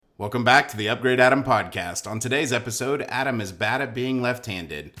Welcome back to the Upgrade Adam podcast. On today's episode, Adam is bad at being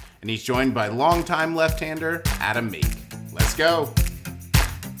left-handed, and he's joined by longtime left-hander Adam Meek. Let's go.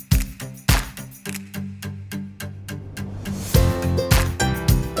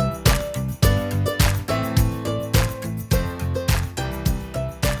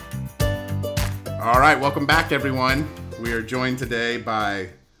 All right, welcome back, everyone. We are joined today by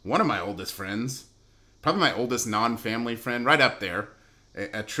one of my oldest friends, probably my oldest non-family friend, right up there.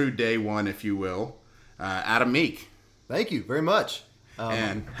 A true day one, if you will, Adam Meek. Thank you very much.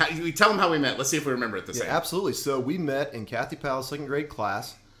 And we tell them how we met. Let's see if we remember it the same. Absolutely. So we met in Kathy Powell's second grade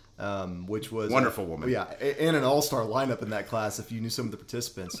class, which was wonderful woman. Yeah, and an all-star lineup in that class. If you knew some of the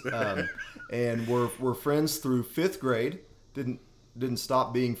participants, and we're friends through fifth grade. Didn't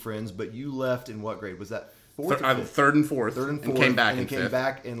stop being friends, but you left in what grade? Was that third and fourth, and came back in fifth. Came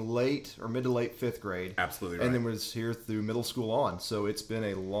back in late or mid to late fifth grade. Absolutely right. And then was here through middle school on. So it's been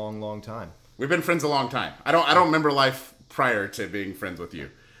a long time. We've been friends a long time. I don't remember life prior to being friends with you.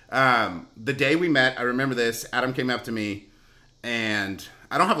 The day we met, I remember this. Adam came up to me, and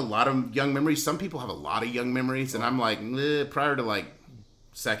I don't have a lot of young memories. Some people have a lot of young memories, and I'm like, prior to like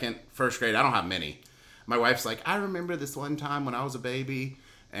first grade, I don't have many. My wife's like, I remember this one time when I was a baby.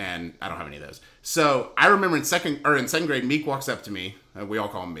 And I don't have any of those. So I remember in second grade, Meek walks up to me. We all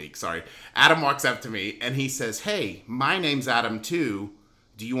call him Meek, sorry. Adam walks up to me and he says, "Hey, my name's Adam too.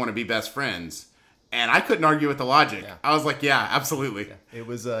 Do you want to be best friends?" And I couldn't argue with the logic. Yeah. I was like, "Yeah, absolutely." Yeah. It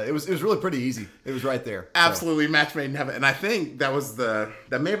was really pretty easy. It was right there. Absolutely, so. Match made in heaven. And I think that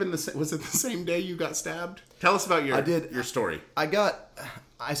may have been was it the same day you got stabbed? Tell us about your story.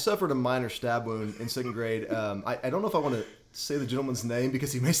 I suffered a minor stab wound in second grade. I don't know if I want to say the gentleman's name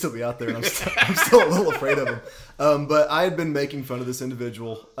because he may still be out there, and I'm still a little afraid of him. But I had been making fun of this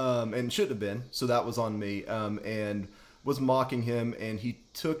individual, and shouldn't have been, so that was on me, and was mocking him, and he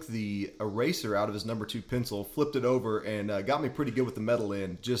took the eraser out of his number 2 pencil, flipped it over, and got me pretty good with the metal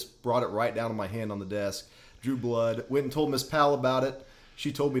end, just brought it right down on my hand on the desk, drew blood, went and told Miss Powell about it.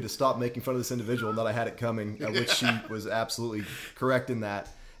 She told me to stop making fun of this individual and that I had it coming, which she was absolutely correct in that.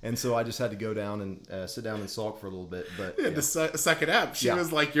 And so I just had to go down and sit down and sulk for a little bit. But to suck it up. She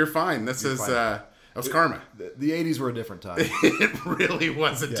was like, "You're fine. That was karma." The 80s were a different time. It really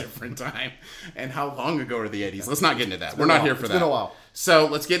was a different time. And how long ago are the 80s? Let's not get into that. We're not here for that. It's been a while. So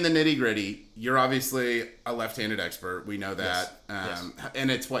let's get in the nitty gritty. You're obviously a left-handed expert. We know that. Yes. And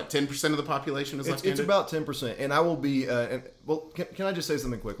it's what, 10% of the population is left-handed? It's about 10%. And I will be, can I just say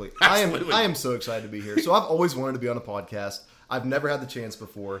something quickly? Absolutely. I am so excited to be here. So I've always wanted to be on a podcast. I've never had the chance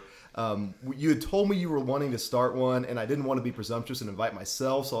before. You had told me you were wanting to start one, and I didn't want to be presumptuous and invite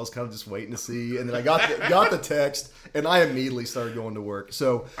myself, so I was kind of just waiting to see. And then I got the text, and I immediately started going to work.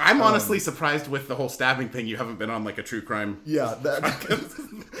 So I'm honestly surprised with the whole stabbing thing. You haven't been on like a true crime. Yeah,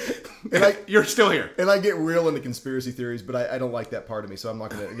 you're still here. And I get real into conspiracy theories, but I don't like that part of me, so I'm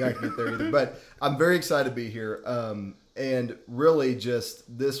not gonna get there either. But I'm very excited to be here. And really,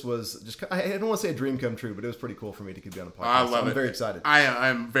 this was just, I don't want to say a dream come true, but it was pretty cool for me to be on a podcast. I love it. I'm very excited.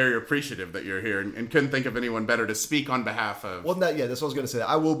 I'm very appreciative that you're here and couldn't think of anyone better to speak on behalf of. Well, that's what I was going to say.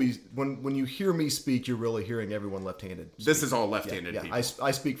 I will be, when you hear me speak, you're really hearing everyone left-handed speak. This is all left-handed people.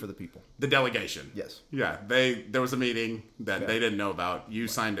 I speak for the people. The delegation. Yes. Yeah, there was a meeting that they didn't know about. You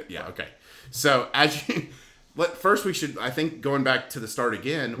signed it. Yeah, okay. So first we should, I think, going back to the start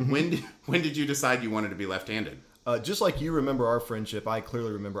again, when did you decide you wanted to be left-handed? Just like you remember our friendship, I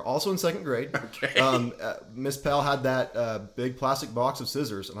clearly remember. Also in second grade, Miss Powell had that big plastic box of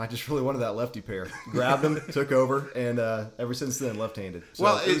scissors, and I just really wanted that lefty pair. Grabbed them, took over, and ever since then, left-handed. So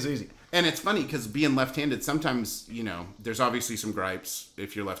it was easy. And it's funny because being left-handed, sometimes, there's obviously some gripes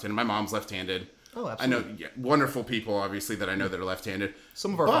if you're left-handed. My mom's left-handed. Oh, absolutely. I know wonderful people, obviously, that I know that are left-handed.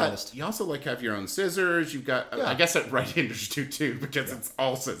 Some of our finest. You also have your own scissors. You've got, I guess that right-handers do too, because it's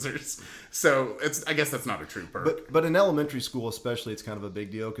all scissors. So I guess that's not a true perk. But in elementary school, especially, it's kind of a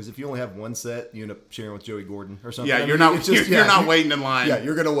big deal because if you only have one set, you end up sharing with Joey Gordon or something. Yeah, you're not waiting in line. Yeah,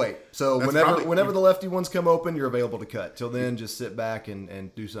 you're gonna wait. So whenever the lefty ones come open, you're available to cut. Till then, just sit back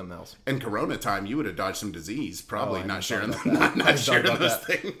and do something else. In Corona time, you would have dodged some disease, probably not sharing those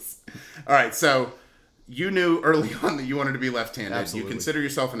things. All right, so. You knew early on that you wanted to be left-handed. Absolutely. You consider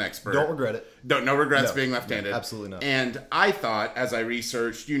yourself an expert. Don't regret it. No regrets being left-handed. No, absolutely not. And I thought, as I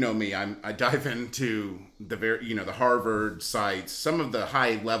researched, you know me, I dive into the Harvard sites, some of the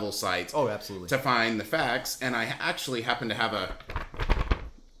high-level sites. Oh, absolutely. To find the facts, and I actually happen to have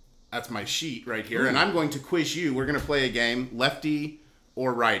that's my sheet right here, and I'm going to quiz you. We're going to play a game, lefty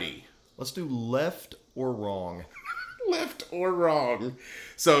or righty. Let's do left or wrong. Left or wrong.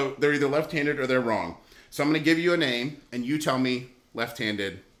 So they're either left-handed or they're wrong. So I'm going to give you a name, and you tell me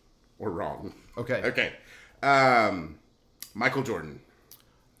left-handed or wrong? Okay. Okay. Michael Jordan.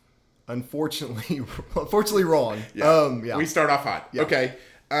 Unfortunately wrong. Yeah. We start off hot. Yeah. Okay.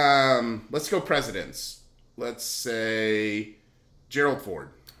 Let's go presidents. Let's say Gerald Ford.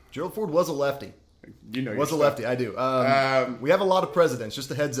 Gerald Ford was a lefty. You know, Was a your stuff. lefty. I do. We have a lot of presidents. Just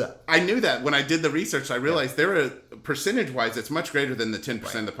a heads up. I knew that when I did the research. I realized there are percentage-wise, it's much greater than the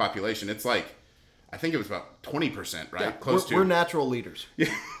 10% of the population. It's like, I think it was about 20%, right? Yeah, Close to. we're natural leaders.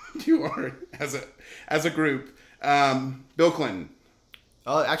 Yeah, you are as a group. Bill Clinton,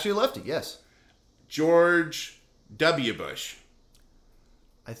 Actually, a lefty. Yes. George W. Bush.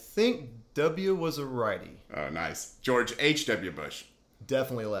 I think W was a righty. Oh, nice. George H.W. Bush.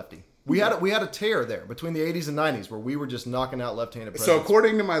 Definitely a lefty. We had a tear there between the 80s and 90s where we were just knocking out left-handed So presidents.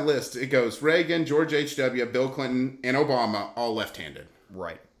 according to my list, it goes Reagan, George H.W., Bill Clinton, and Obama, all left-handed.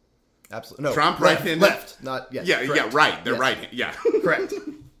 Right. Absolutely. No. Trump left, right-handed? Left. Not yes. Yeah, correct. yeah, right. They're Yes. right. Yeah.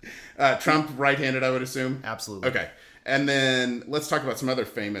 Correct. Trump right-handed, I would assume. Absolutely. Okay. And then let's talk about some other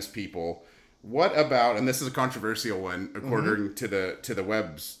famous people. What about, and this is a controversial one according to the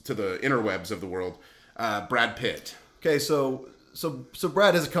interwebs of the world, Brad Pitt. Okay, so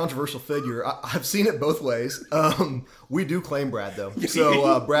Brad is a controversial figure. I've seen it both ways. We do claim Brad though.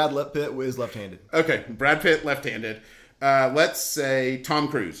 So Brad Pitt is left-handed. Okay, Brad Pitt left-handed. Let's say Tom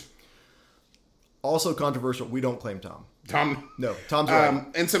Cruise. Also controversial. We don't claim Tom. Tom. No, Tom's right.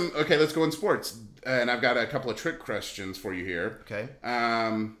 Okay, let's go in sports. And I've got a couple of trick questions for you here. Okay.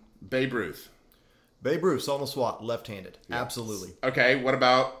 Babe Ruth. Babe Ruth, Salt and SWAT, left-handed. Absolutely. Okay, what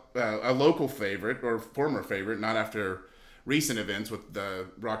about a local favorite or former favorite, not after recent events with the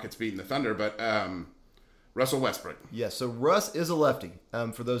Rockets beating the Thunder, but Russell Westbrook. Yes, so Russ is a lefty,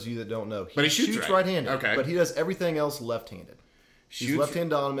 for those of you that don't know. But he shoots right. right-handed, Okay. but he does everything else left-handed. He's Shoots- left-hand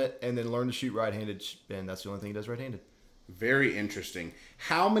dominant and then learned to shoot right-handed, and that's the only thing he does right-handed. Very interesting.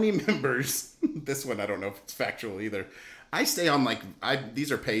 How many members? This one I don't know if it's factual either. I stay on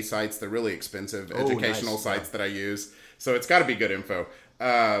these are pay sites. They're really expensive educational nice. sites that I use, so it's got to be good info.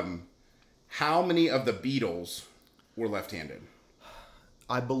 How many of the Beatles were left-handed?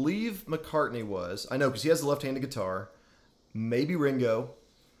 I believe McCartney was. I know because he has the left-handed guitar. Maybe Ringo.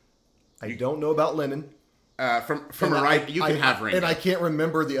 I don't know about Lennon. From a right, you can have Ringo. And I can't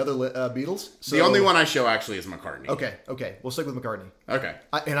remember the other Beatles. So. The only one I show actually is McCartney. Okay. We'll stick with McCartney. Okay.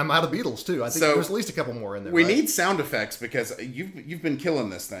 And I'm out of Beatles too. I think So, there's at least a couple more in there. We right? need sound effects because you've been killing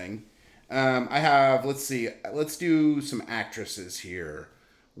this thing. I have. Let's see. Let's do some actresses here.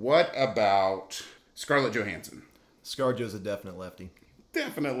 What about Scarlett Johansson? ScarJo's a definite lefty.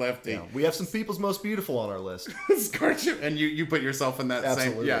 Definite lefty. Yeah, we have some people's most beautiful on our list. Scarlett, and you put yourself in that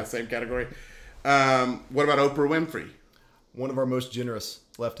Absolutely. same category. What about Oprah Winfrey? One of our most generous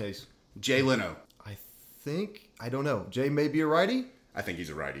lefties. Jay Leno. I don't know. Jay may be a righty. I think he's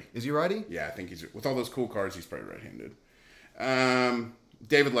a righty. Is he a righty? Yeah, I think he's with all those cool cars. He's probably right-handed.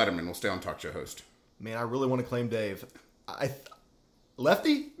 David Letterman will stay on talk show host. Man, I really want to claim Dave.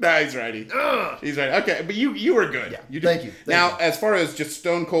 Lefty? Nah, he's righty. He's right. Okay, but you were good. Yeah. You did. Thank you. Now, as far as just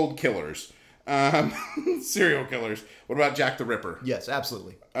stone cold killers, serial killers. What about Jack the Ripper? Yes,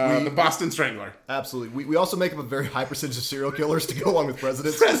 absolutely. The Boston Strangler. Absolutely. We also make up a very high percentage of serial killers to go along with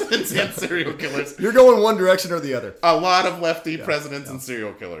presidents. Presidents and serial killers. You're going one direction or the other. A lot of lefty presidents and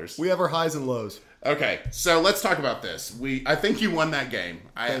serial killers. We have our highs and lows. Okay, so let's talk about this. I think you won that game.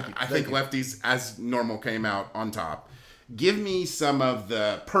 I think you. lefties, as normal, came out on top. Give me some of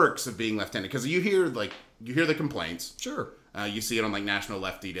the perks of being left-handed, because you hear the complaints. Sure. You see it on National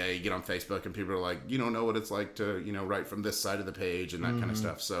Lefty Day. You get on Facebook and people are like, you don't know what it's like to write from this side of the page and that kind of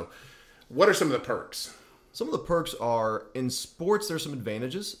stuff. So, what are some of the perks? Some of the perks are in sports. There's some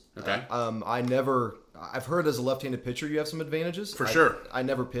advantages. Okay. I've heard as a left-handed pitcher you have some advantages. For sure. I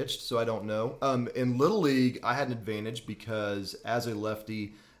never pitched, so I don't know. In Little League, I had an advantage because as a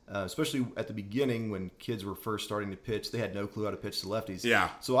lefty, especially at the beginning when kids were first starting to pitch, they had no clue how to pitch to lefties. Yeah.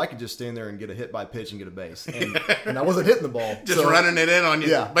 So I could just stand there and get a hit by pitch and get a base, and I wasn't hitting the ball. Just running it in on you.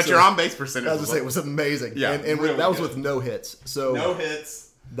 Yeah, But so- your on-base percentage I was gonna say it was amazing. Yeah, and really that was good. with no hits. So no hits.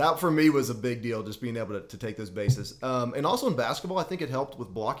 that for me was a big deal, just being able to take those bases. And also in basketball, I think it helped with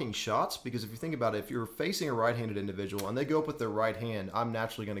blocking shots because if you think about it, if you're facing a right-handed individual and they go up with their right hand, I'm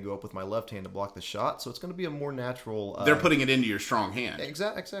naturally going to go up with my left hand to block the shot. So it's going to be a more natural. They're putting it into your strong hand.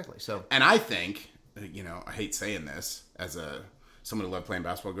 Exactly. So And I think, I hate saying this as someone who loved playing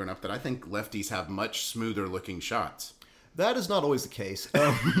basketball growing up, that I think lefties have much smoother looking shots. that is not always the case.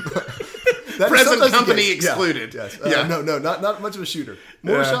 Present company excluded. Yes. Yeah. No, not much of a shooter.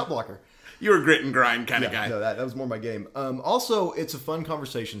 More a shot blocker. You're a grit and grind kind of guy. No, that was more my game. Also, it's a fun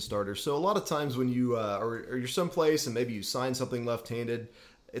conversation starter. So a lot of times when you or you're someplace and maybe you sign something left-handed,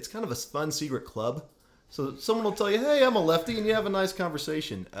 it's kind of a fun secret club. So someone will tell you, "Hey, I'm a lefty," and you have a nice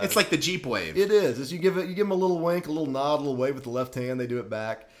conversation. It's like the Jeep wave. It is. As you give them a little wink, a little nod, a little wave with the left hand, they do it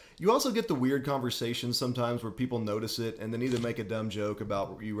back. You also get the weird conversations sometimes where people notice it and then either make a dumb joke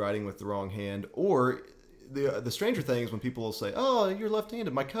about you writing with the wrong hand, or the stranger thing is when people will say, "Oh, you're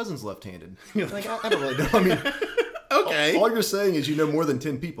left-handed. My cousin's left-handed." You're like, I don't really know. I mean, okay. All you're saying is you know more than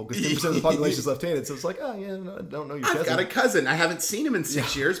 10 people because 10% of the population is left-handed. So it's like, oh yeah, no, I don't know your cousin. I've got a cousin. I haven't seen him in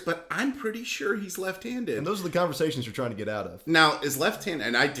 6 years, but I'm pretty sure he's left-handed. And those are the conversations you're trying to get out of. Now, is left-handed,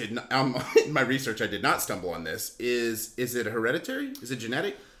 and I did not, in my research, I did not stumble on this. Is it hereditary? Is it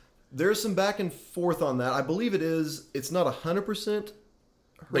genetic? There's some back and forth on that. I believe it is. It's not 100%.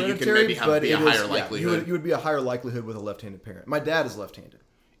 But you can maybe be a higher likelihood. Yeah, you would be a higher likelihood with a left-handed parent. My dad is left-handed.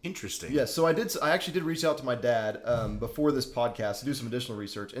 Interesting. Yes, so I actually did reach out to my dad before this podcast to do some additional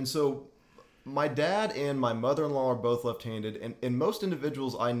research. And so my dad and my mother-in-law are both left-handed. And most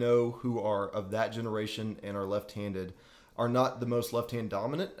individuals I know who are of that generation and are left-handed are not the most left-hand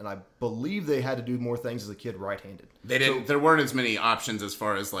dominant. And I believe they had to do more things as a kid right-handed. They didn't. There weren't as many options as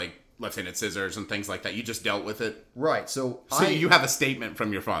far as like left-handed scissors and things like that. You just dealt with it. Right. So you have a statement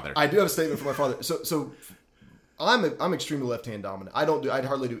from your father. I do have a statement from my father. So I'm extremely left-hand dominant. I'd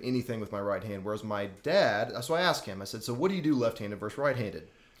hardly do anything with my right hand. Whereas my dad, so I asked him, I said, "So what do you do left-handed versus right-handed?"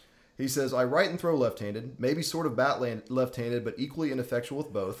 He says, "I write and throw left-handed, maybe sort of bat left-handed, but equally ineffectual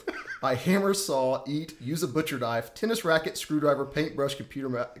with both. I hammer, saw, eat, use a butcher knife, tennis racket, screwdriver, paintbrush,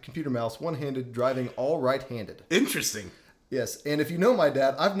 computer mouse, one-handed, driving all right-handed." Interesting. Yes, and if you know my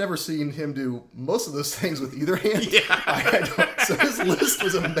dad, I've never seen him do most of those things with either hand. Yeah. I don't, so his list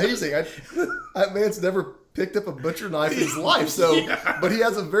was amazing. That man's never picked up a butcher knife in his life. So, yeah. But he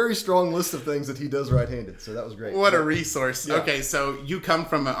has a very strong list of things that he does right-handed. So that was great. What a resource. Yeah. Okay, so you come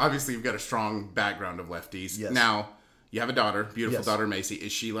from, obviously you've got a strong background of lefties. Yes. Now, you have a daughter, beautiful yes. daughter Macy.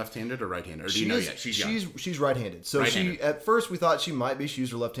 Is she left-handed or right-handed? Or do you know yet? She's right-handed. So right-handed. At first we thought she might be. She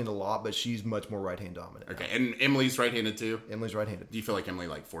used her left hand a lot, but she's much more right-hand dominant. Okay, and Emily's right-handed too? Emily's right-handed. Do you feel like Emily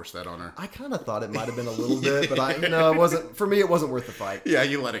forced that on her? I kind of thought it might have been a little bit, but it wasn't. For me, it wasn't worth the fight. Yeah,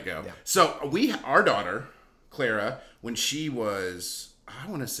 you let it go. Yeah. So our daughter, Clara, when she was, I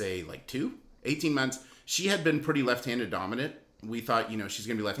want to say like 18 months, she had been pretty left-handed dominant. We thought, she's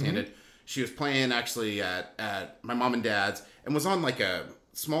going to be left-handed. Mm-hmm. She was playing actually at my mom and dad's and was on like a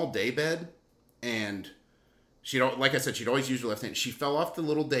small day bed, and like I said, she'd always use her left hand. She fell off the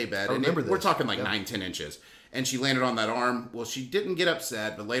little day bed. We're talking like 9-10 inches. And she landed on that arm. Well, she didn't get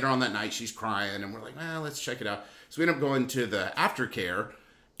upset, but later on that night she's crying, and we're like, let's check it out. So we ended up going to the aftercare,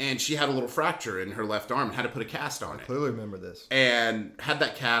 and she had a little fracture in her left arm and had to put a cast on it. I clearly remember this. And had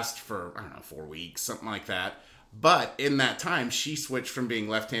that cast for, 4 weeks, something like that. But in that time, she switched from being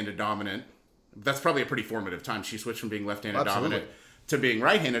left-handed dominant. That's probably a pretty formative time. She switched from being left-handed dominant to being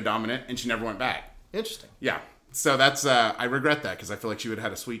right-handed dominant, and she never went back. Interesting. Yeah. So that's, I regret that because I feel like she would have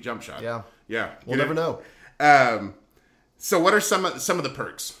had a sweet jump shot. Yeah. Yeah. We'll never know. So what are some of the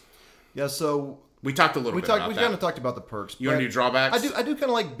perks? Yeah, so we talked a little bit about that. We kind of talked about the perks. You want to do drawbacks? I do kind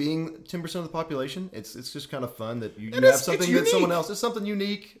of like being 10% of the population. It's just kind of fun that you have something that someone else. It's something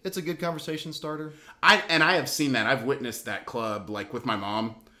unique. It's a good conversation starter. I have seen that. I've witnessed that club, like with my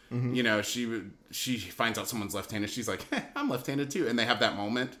mom. Mm-hmm. She finds out someone's left-handed. She's like, hey, I'm left-handed too. And they have that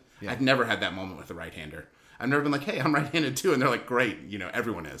moment. Yeah. I've never had that moment with a right-hander. I've never been like, hey, I'm right-handed too. And they're like, great.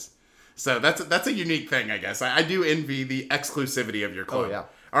 Everyone is. So that's a unique thing, I guess. I do envy the exclusivity of your club. Oh, yeah.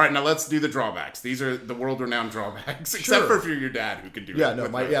 All right, now let's do the drawbacks. These are the world-renowned drawbacks, except for if you're your dad who can do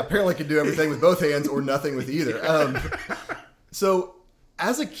it. Apparently can do everything with both hands or nothing with either. So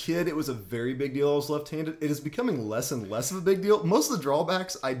as a kid, it was a very big deal I was left-handed. It is becoming less and less of a big deal. Most of the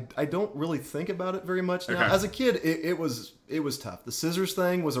drawbacks, I don't really think about it very much now. Okay. As a kid, it was tough. The scissors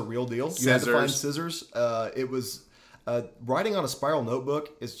thing was a real deal. You had to find scissors. It was... writing on a spiral notebook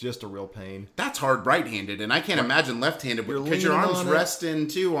is just a real pain. That's hard right-handed, and I can't imagine left-handed because your arms rest in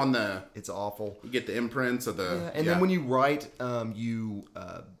too on the... It's awful. You get the imprints of the... Yeah, and then when you write, you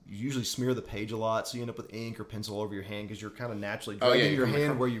usually smear the page a lot, so you end up with ink or pencil all over your hand because you're kind of naturally dragging your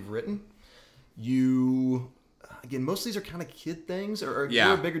hand where you've written. Again, most of these are kind of kid things, or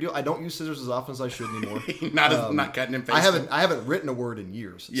they're a bigger deal. I don't use scissors as often as I should anymore. not cutting and pasting. I haven't written a word in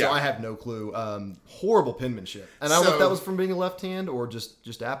years, so I have no clue. Horrible penmanship, and I don't know if that was from being a left hand or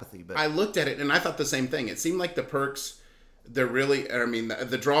just apathy. But I looked at it and I thought the same thing. It seemed like the perks,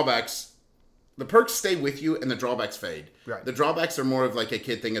 the drawbacks. The perks stay with you, and the drawbacks fade. Right. The drawbacks are more of like a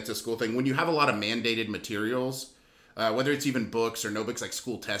kid thing. It's a school thing. When you have a lot of mandated materials, whether it's even books or notebooks, like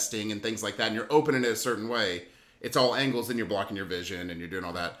school testing and things like that, and you're opening it a certain way. It's all angles, and you're blocking your vision, and you're doing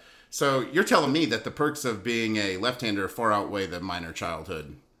all that. So you're telling me that the perks of being a left-hander far outweigh the minor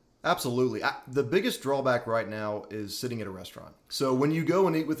childhood. Absolutely. The biggest drawback right now is sitting at a restaurant. So when you go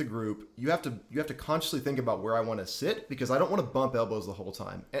and eat with a group, you have to consciously think about where I want to sit because I don't want to bump elbows the whole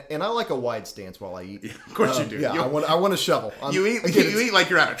time. And I like a wide stance while I eat. Yeah, of course you do. Yeah, I want to shovel. You eat like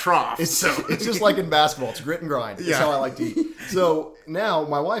you're at a trough. It's just like in basketball. It's grit and grind. That's how I like to eat. So now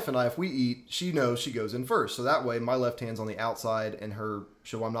my wife and I, if we eat, she knows she goes in first. So that way my left hand's on the outside and her,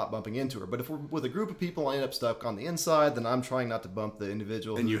 so I'm not bumping into her. But if we're with a group of people, I end up stuck on the inside, then I'm trying not to bump the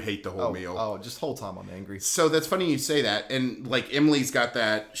individual. And you hate the whole meal. Oh, just the whole time I'm angry. So that's funny you say that. And like Emily's got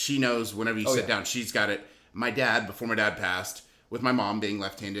that. She knows whenever you sit down, she's got it. My dad, before my dad passed, with my mom being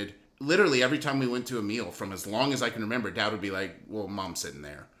left-handed, literally every time we went to a meal, from as long as I can remember, Dad would be like, well, Mom's sitting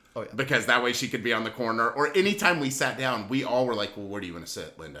there. Oh, yeah. Because that way she could be on the corner. Or anytime we sat down, we all were like, well, where do you want to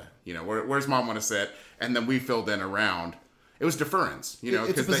sit, Linda? You know, where's Mom want to sit? And then we filled in around. It was deference, you know.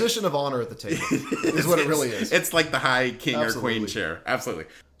 It's a position of honor at the table, is what it really is. It's like the high king or queen chair. Absolutely.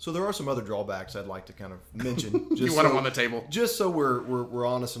 So there are some other drawbacks I'd like to kind of mention. You want them on the table? Just so we're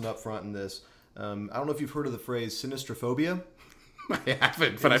honest and upfront in this. I don't know if you've heard of the phrase sinistrophobia. I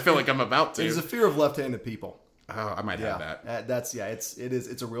haven't, but I feel like I'm about to. It is a fear of left-handed people. Oh, I might have that.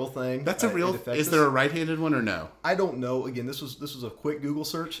 It's a real thing. That's a real. Is there a right-handed one or no? I don't know. Again, this was a quick Google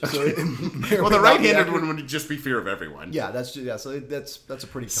search. So well, the right-handed one would just be fear of everyone. Yeah, that's a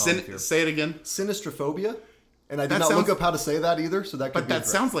pretty common fear. Say it again. Sinistrophobia. And I did not look up how to say that either, so that could be. But that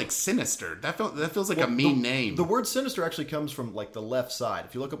sounds like sinister. That feels like a mean name. The word sinister actually comes from like the left side.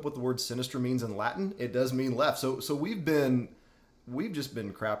 If you look up what the word sinister means in Latin, it does mean left. So we've just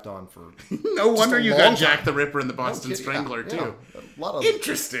been crapped on for. No wonder you got Jack the Ripper and the Boston Strangler too. A lot of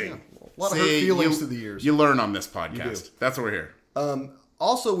interesting. A lot of hurt feelings through the years. You learn on this podcast. That's what we're here.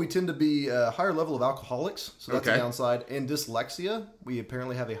 Also, we tend to be a higher level of alcoholics, so that's a downside. And dyslexia, we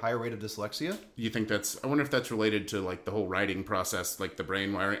apparently have a higher rate of dyslexia. You think I wonder if that's related to like the whole writing process, like the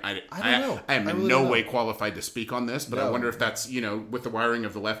brain wiring. I don't know. I am in no way qualified to speak on this, but I wonder if that's, with the wiring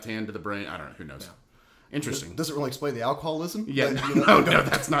of the left hand to the brain. I don't know. Who knows? Yeah. Interesting. Doesn't really explain the alcoholism. Yeah, but, no,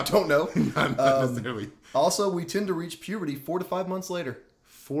 that's not. Don't know. Not necessarily. Also, we tend to reach puberty 4 to 5 months later.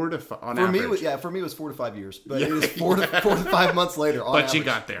 4 to 5 on for average. For me, it was 4 to 5 years, but it is 4 to 5 months later. On average. You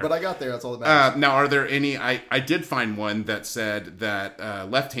got there. But I got there. That's all that matters. Now, are there any? I did find one that said that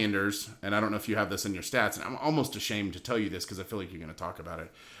left-handers, and I don't know if you have this in your stats, and I'm almost ashamed to tell you this because I feel like you're going to talk about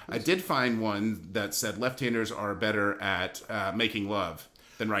it. I did find one that said left-handers are better at making love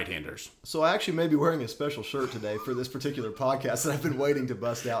than right-handers. So I actually may be wearing a special shirt today for this particular podcast that I've been waiting to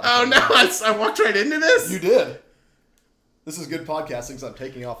bust out. Oh no! I walked right into this. You did. This is good podcasting because I'm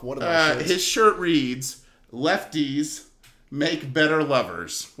taking off one of my shirts. His shirt reads, "Lefties make better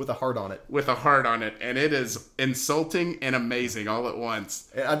lovers." With a heart on it. And it is insulting and amazing all at once.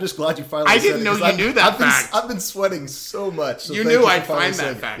 And I'm just glad you finally I didn't know you knew that fact. I've been sweating so much. So you knew I'd find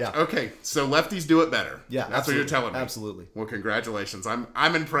that fact. Yeah. Okay, so lefties do it better. Yeah, that's what you're telling me. Absolutely. Well, congratulations.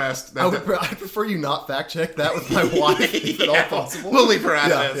 I'm impressed. I prefer you not fact check that with my wife, if at all possible. We'll leave her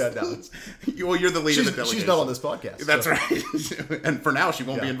out of this. No. You're the lead of the delegation. She's not on this podcast. That's right. And for now, she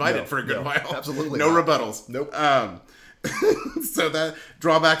won't be invited for a good while. Absolutely no not. rebuttals. Nope. So that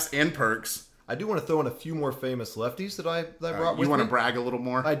drawbacks and perks. I do want to throw in a few more famous lefties that I brought with me. You want to brag a little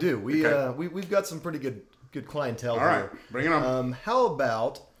more? I do. We've got some pretty good clientele here. All right, bring it on. How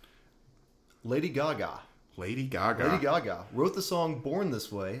about Lady Gaga? Lady Gaga Wrote the song "Born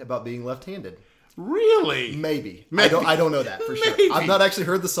This Way" about being left-handed. Really? Maybe. I don't know that for sure. I've not actually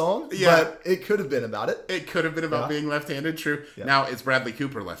heard the song, but it could have been about it. It could have been about being left-handed, true. Yeah. Now, is Bradley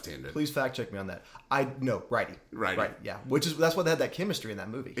Cooper left-handed? Please fact check me on that. Righty. Righty. Yeah. That's why they had that chemistry in that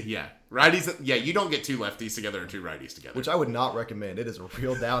movie. Yeah. Righties, you don't get two lefties together and two righties together. Which I would not recommend. It is a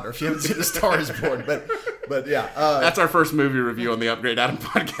real downer if you haven't seen A Star Is Born. But yeah. That's our first movie review on the Upgrade Adam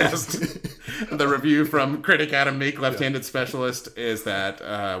podcast. The review from critic Adam Meek, left-handed specialist, is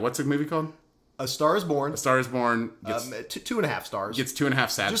that, what's the movie called? A Star Is Born. A Star Is Born gets 2.5 stars. Gets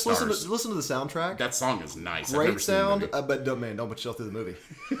 2.5 sad stars. Just listen to the soundtrack. That song is nice. Great sound, but don't put yourself through the movie.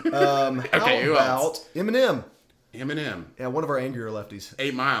 Okay, how about Eminem? Eminem. Yeah, one of our angrier lefties.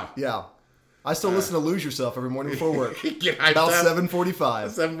 8 Mile. Yeah. I still listen to Lose Yourself every morning before work. About 7:45.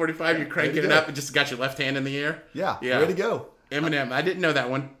 7:45, you're cranking it up and just got your left hand in the air? Yeah. Ready to go. Eminem. I didn't know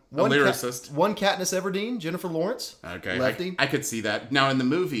that one. A lyricist. One Katniss Everdeen, Jennifer Lawrence. Okay. Lefty. I could see that. Now, in the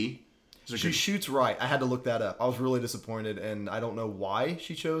movie... She shoots right. I had to look that up. I was really disappointed, and I don't know why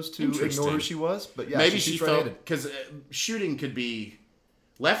she chose to ignore who she was. But yeah, maybe she felt... Because shooting could be...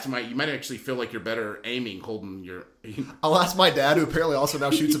 left you might actually feel like you're better aiming, holding your. I'll ask my dad, who apparently also now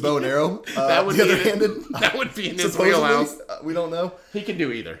shoots a bow and arrow. That would the be other-handed. That would be in his Supposedly, wheelhouse. We don't know. He can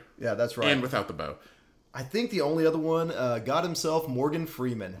do either. Yeah, that's right. And without the bow. I think the only other one, God himself, Morgan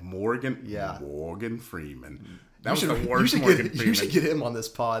Freeman. Morgan Freeman. That was the worst Morgan Freeman. You should get him on this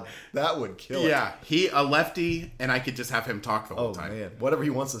pod. That would kill it. Yeah, he a lefty, and I could just have him talk the whole time. Oh man, whatever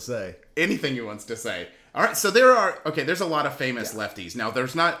he wants to say. Anything he wants to say. All right, so there's a lot of famous lefties. Now,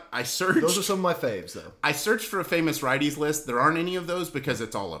 there's not. Those are some of my faves, though. I searched for a famous righties list. There aren't any of those because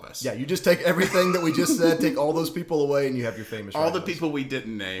it's all of us. Yeah, you just take everything that we just said, take all those people away, and you have your famous. All the list. people we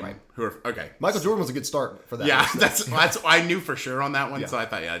didn't name who are okay. Michael Jordan was a good start for that. Yeah, list. that's I knew for sure on that one, so I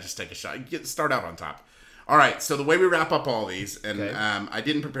thought, just take a shot. Start out on top. All right, so the way we wrap up all these, and I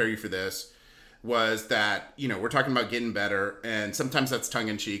didn't prepare you for this, was that, we're talking about getting better, and sometimes that's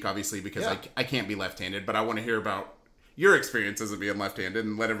tongue-in-cheek, obviously, because I can't be left-handed, but I want to hear about your experiences of being left-handed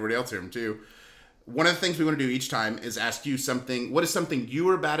and let everybody else hear them, too. One of the things we want to do each time is ask you something. What is something you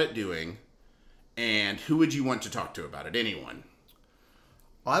are bad at doing, and who would you want to talk to about it? Anyone?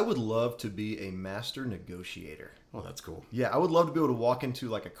 I would love to be a master negotiator. Oh, that's cool. Yeah, I would love to be able to walk into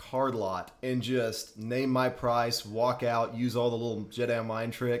like a card lot and just name my price, walk out, use all the little Jedi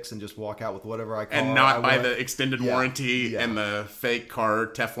mind tricks, and just walk out with whatever I call. And not buy the extended warranty and the fake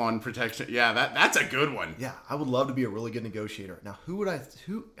card Teflon protection. Yeah, that's a good one. Yeah, I would love to be a really good negotiator. Now, I'm trying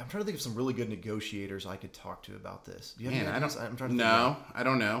to think of some really good negotiators I could talk to about this. Do you have any ideas? I'm trying to think I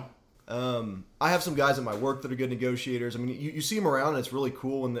don't know. I have some guys at my work that are good negotiators. I mean, you see them around, and it's really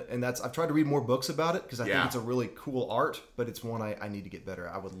cool. And that's I've tried to read more books about it because I think it's a really cool art, but it's one I need to get better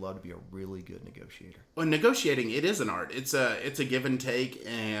at. I would love to be a really good negotiator. Well, negotiating, it is an art. It's a give and take,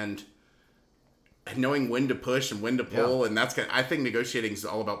 and knowing when to push and when to pull, and I think negotiating is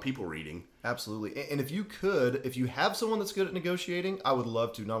all about people reading. Absolutely. And if you have someone that's good at negotiating, I would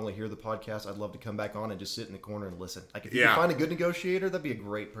love to not only hear the podcast, I'd love to come back on and just sit in the corner and listen. Like if you can find a good negotiator, that'd be a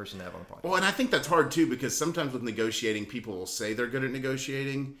great person to have on the podcast. Well, and I think that's hard too, because sometimes with negotiating, people will say they're good at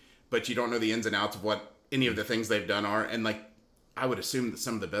negotiating, but you don't know the ins and outs of what any of the things they've done are. And like, I would assume that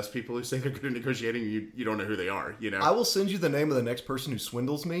some of the best people who say they're good at negotiating, you don't know who they are, I will send you the name of the next person who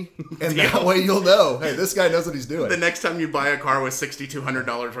swindles me, and that way you'll know, hey, this guy knows what he's doing. The next time you buy a car with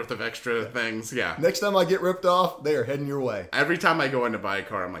 $6,200 worth of extra things, Next time I get ripped off, they are heading your way. Every time I go in to buy a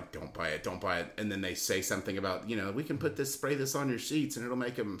car, I'm like, don't buy it. And then they say something about, we can spray this on your seats, and it'll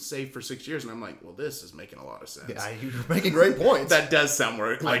make them safe for 6 years. And I'm like, well, this is making a lot of sense. Yeah, you're making great points. That does sound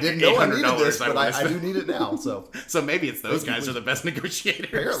like I didn't know I needed this, but I do need it now. So maybe it's those guys are the best negotiators.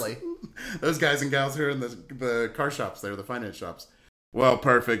 Apparently. Those guys and gals who are in the car shops there, the finance shops. Well,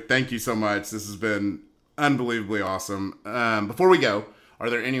 perfect. Thank you so much. This has been unbelievably awesome. Before we go, are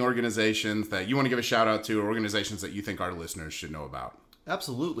there any organizations that you want to give a shout out to, or organizations that you think our listeners should know about?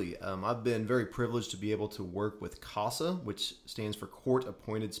 Absolutely. I've been very privileged to be able to work with CASA, which stands for Court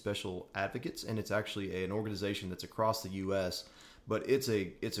Appointed Special Advocates, and it's actually an organization that's across the U.S., but it's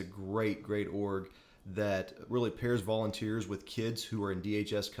a great org that really pairs volunteers with kids who are in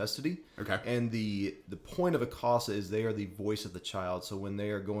DHS custody. Okay. And the point of a CASA is they are the voice of the child. So when they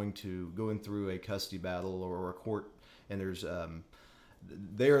are going through a custody battle or a court, and there's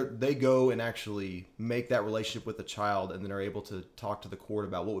they go and actually make that relationship with the child, and then are able to talk to the court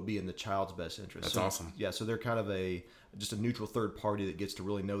about what would be in the child's best interest. That's awesome. Yeah, so they're kind of just a neutral third party that gets to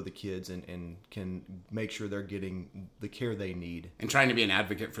really know the kids and can make sure they're getting the care they need. And trying to be an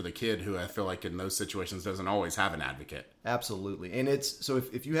advocate for the kid, who I feel like in those situations doesn't always have an advocate. Absolutely. And it's so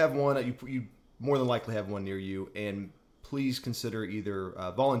if you have one, you more than likely have one near you, and please consider either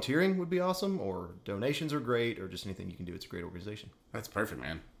volunteering would be awesome, or donations are great, or just anything you can do. It's a great organization. That's perfect,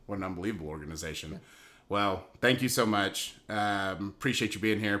 man. What an unbelievable organization. Yeah. Well, thank you so much. Appreciate you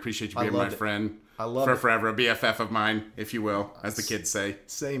being here. Appreciate you being my friend. I love it. Forever, a BFF of mine, if you will, as the kids say.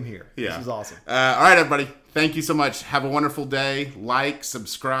 Same here. Yeah. This is awesome. All right, everybody. Thank you so much. Have a wonderful day. Like,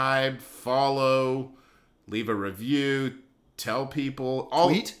 subscribe, follow, leave a review, tell people.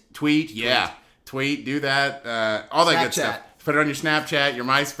 Tweet, yeah. Tweet, do that. All that good stuff. Put it on your Snapchat, your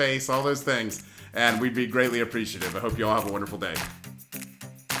MySpace, all those things. And we'd be greatly appreciative. I hope you all have a wonderful day.